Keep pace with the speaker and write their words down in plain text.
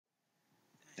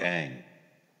Dang.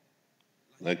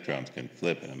 Electrons can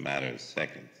flip in a matter of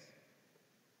seconds.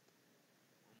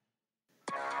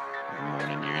 One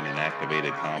morning you're in an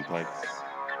activated complex,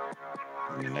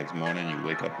 and the next morning you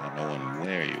wake up not knowing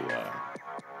where you are.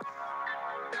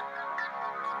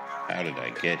 How did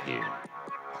I get here?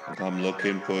 I come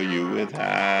looking for you with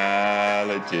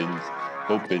halogens,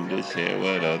 hoping to share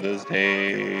what others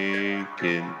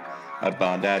taken. I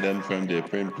bound atoms from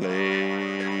different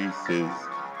places.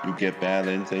 You get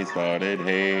balance, they started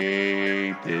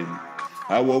hating.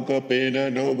 I woke up in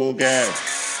a noble gas.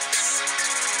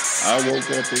 I woke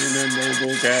up in a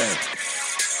noble gas.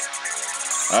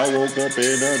 I woke up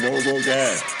in a noble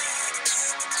gas.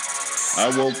 I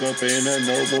woke up in a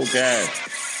noble gas.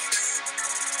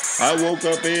 I woke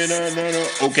up in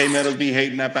a okay, metals be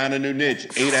hating, I found a new niche.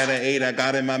 8 out of 8, I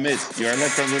got in my midst. Your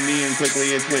electrons with me and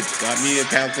quickly it switched. Got me a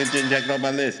calculator inject on my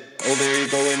list. Oh, there you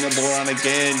go in the boron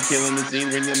again. Killing the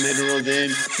scene, bring the minerals in.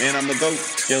 Man, I'm the goat.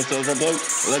 Shell cells are bloat.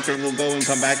 Electrons will go and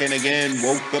come back in again.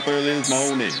 Woke up early this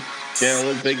morning. Shell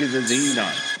as big as a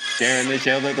xenon. Sharing the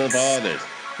shell at the farthest.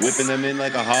 Whipping them in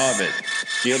like a harvest.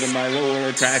 Shielding my lower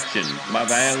attraction. My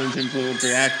violence influence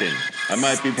reacting. I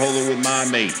might be polar with my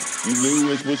mate. You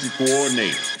Lewis wishes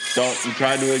coordinate. Thought you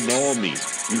tried to ignore me.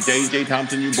 You J.J.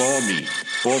 Thompson, you bore me.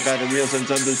 Fork out a real sense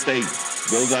of the state.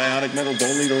 Those ionic metals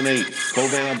only donate.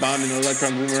 Covalent bond and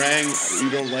electron boomerang. You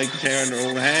don't like sharing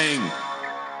or hang.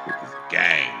 With this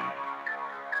gang.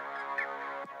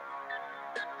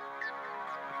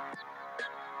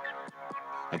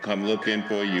 I come looking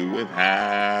for you with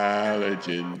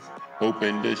halogens,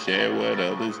 hoping to share what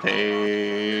others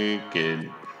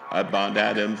taken. I bond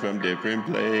atoms from different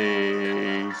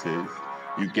places.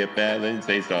 You get balance,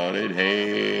 they started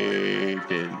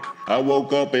hating. I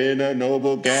woke up in a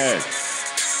noble gas.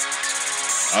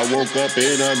 I woke up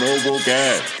in a noble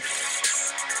gas.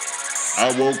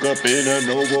 I woke up in a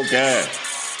noble gas.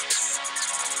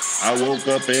 I woke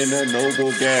up in a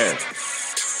noble gas.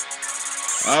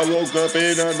 I woke up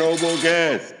in a noble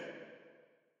gas.